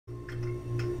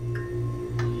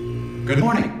Good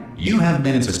morning. You have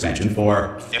been in suspension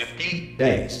for 50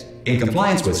 days. In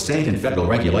compliance with state and federal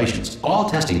regulations, all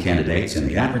testing candidates in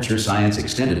the Aperture Science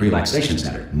Extended Relaxation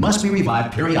Center must be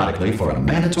revived periodically for a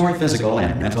mandatory physical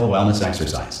and mental wellness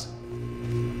exercise.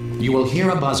 You will hear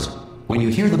a buzzer. When you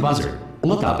hear the buzzer,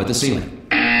 look up at the ceiling.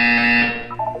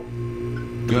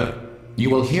 Good. You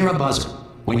will hear a buzzer.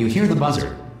 When you hear the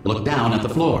buzzer, look down at the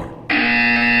floor.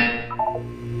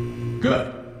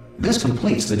 Good. This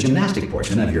completes the gymnastic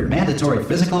portion of your mandatory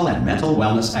physical and mental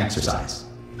wellness exercise.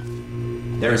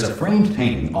 There is a framed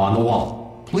painting on the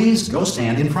wall. Please go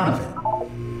stand in front of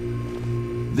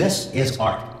it. This is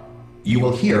art. You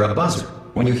will hear a buzzer.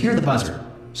 When you hear the buzzer,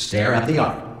 stare at the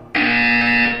art.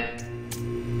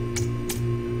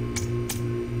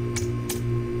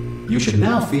 You should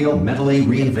now feel mentally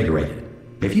reinvigorated.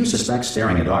 If you suspect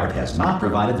staring at art has not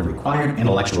provided the required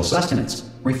intellectual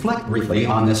sustenance, reflect briefly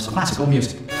on this classical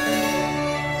music.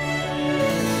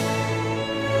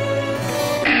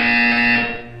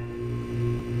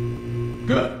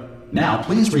 Good. Now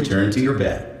please return to your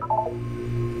bed.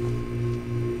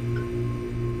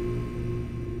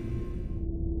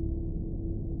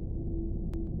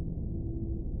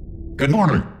 Good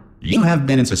morning. You have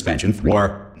been in suspension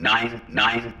for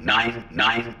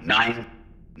 9999999.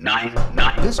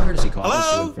 This courtesy call is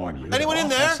to inform you Anyone that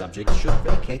in all there? test subjects should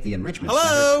vacate the enrichment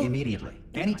center immediately.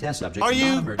 Any test subject Are you?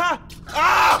 non-emergent-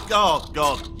 Oh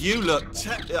God! You look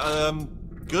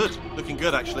good. Looking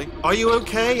good, actually. Are you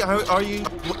okay? Are you?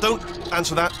 Don't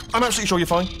answer that. I'm absolutely sure you're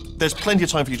fine. There's plenty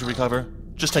of time for you to recover.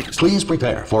 Just take it slow. Please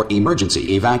prepare for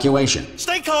emergency evacuation.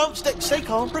 Stay calm. Stay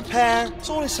calm. Prepare. That's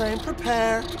all I'm saying.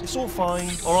 Prepare. It's all fine.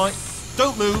 All right.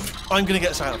 Don't move. I'm gonna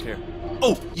get us out of here.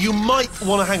 Oh, you might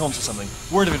want to hang on to something.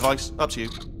 Word of advice. Up to you.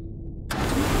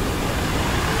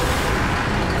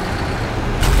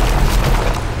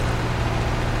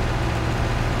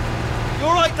 You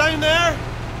all right down there?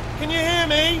 Can you hear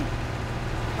me?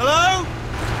 Hello?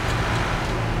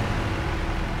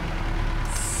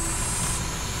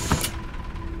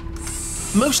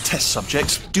 Most test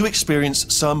subjects do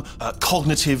experience some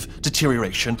cognitive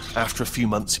deterioration after a few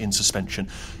months in suspension.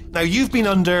 Now, you've been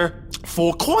under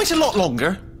for quite a lot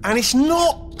longer, and it's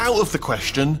not out of the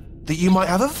question that you might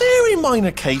have a very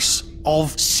minor case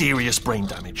of serious brain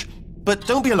damage. But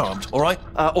don't be alarmed, all right?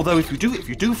 Although if you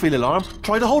do feel alarmed,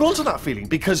 try to hold on to that feeling,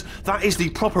 because that is the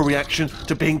proper reaction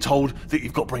to being told that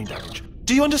you've got brain damage.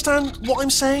 Do you understand what I'm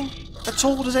saying at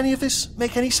all? Does any of this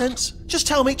make any sense? Just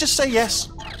tell me, just say yes.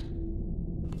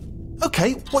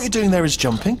 Okay, what you're doing there is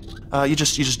jumping. You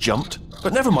just jumped.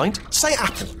 But never mind, say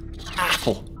apple.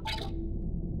 Apple.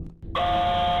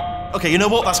 Okay, you know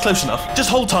what? That's close enough. Just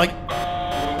hold tight.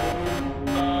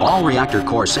 All reactor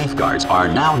core safeguards are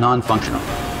now non-functional.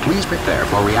 Please prepare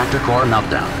for reactor core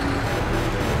meltdown.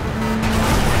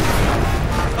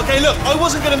 Okay, look, I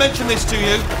wasn't going to mention this to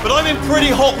you, but I'm in pretty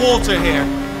hot water here.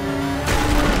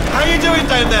 How you doing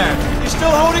down there? You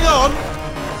still holding on?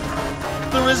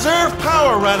 The reserve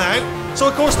power ran out, so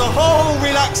of course the whole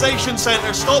relaxation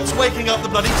centre stops waking up the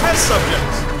bloody test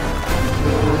subjects.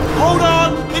 Hold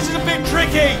on, this is a bit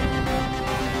tricky.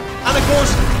 And of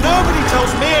course, nobody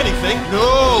tells me anything.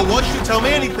 No, why should you tell me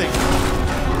anything?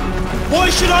 Why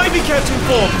should I be kept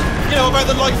informed? You know, about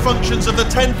the life functions of the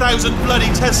 10,000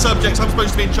 bloody test subjects I'm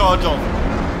supposed to be in charge of.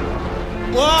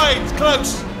 Why? It's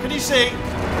close. Can you see?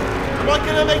 Am I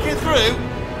going to make it through?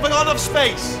 Have I got enough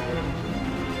space?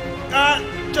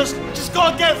 Just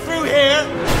gotta get through here.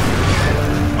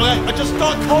 Okay, I just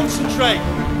gotta concentrate.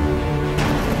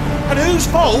 And whose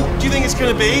fault do you think it's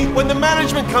gonna be when the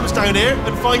management comes down here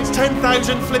and finds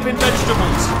 10,000 flipping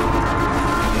vegetables?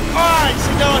 Alright,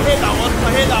 so no, I hit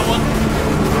that one.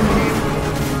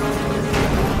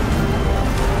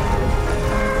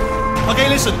 Okay,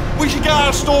 listen, we should get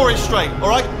our story straight,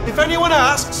 alright? If anyone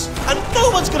asks, and no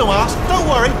one's gonna ask, don't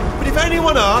worry, but if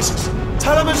anyone asks,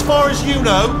 tell them as far as you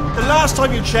know, the last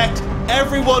time you checked,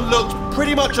 everyone looked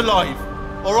pretty much alive.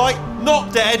 Alright?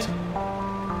 Not dead.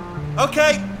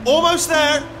 Okay, almost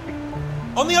there.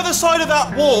 On the other side of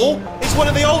that wall is one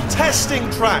of the old testing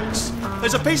tracks.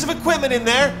 There's a piece of equipment in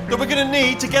there that we're going to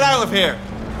need to get out of here.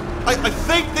 I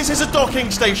think this is a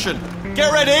docking station.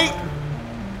 Get ready.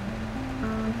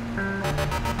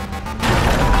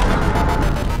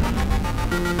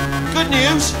 Good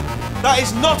news, that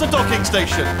is not a docking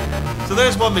station. So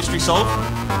there's one mystery solved.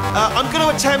 I'm going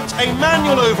to attempt a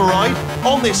manual override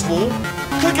on this wall.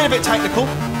 Could get a bit technical.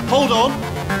 Hold on.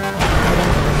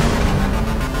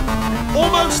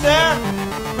 Almost there.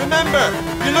 Remember,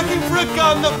 you're looking for a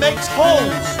gun that makes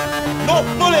holes. Not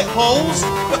bullet holes,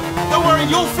 but don't worry,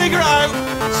 you'll figure it out.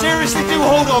 Seriously, do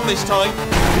hold on this time.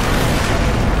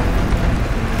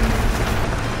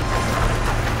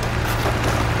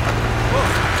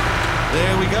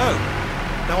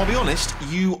 I'll be honest,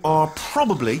 you are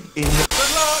probably in...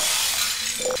 Good luck!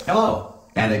 Hello,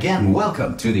 and again,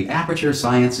 welcome to the Aperture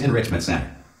Science Enrichment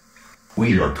Center.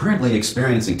 We are currently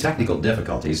experiencing technical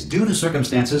difficulties due to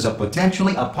circumstances of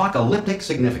potentially apocalyptic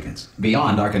significance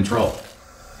beyond our control.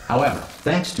 However,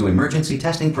 thanks to emergency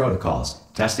testing protocols,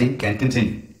 testing can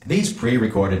continue. These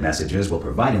pre-recorded messages will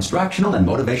provide instructional and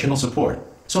motivational support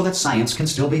so that science can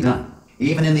still be done,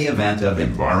 even in the event of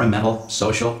environmental,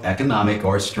 social, economic,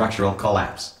 or structural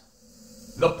collapse.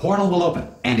 The portal will open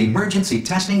and emergency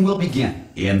testing will begin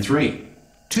in 3,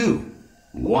 2,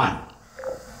 1.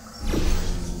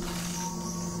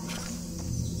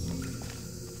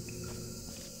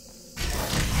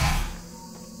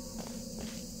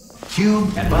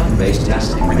 Cube and button-based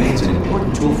testing remains an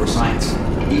important tool for science,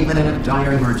 even in a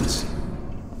dire emergency.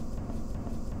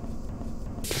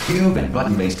 Cube and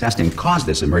button-based testing caused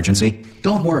this emergency.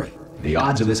 Don't worry, the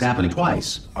odds of this happening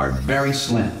twice are very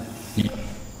slim.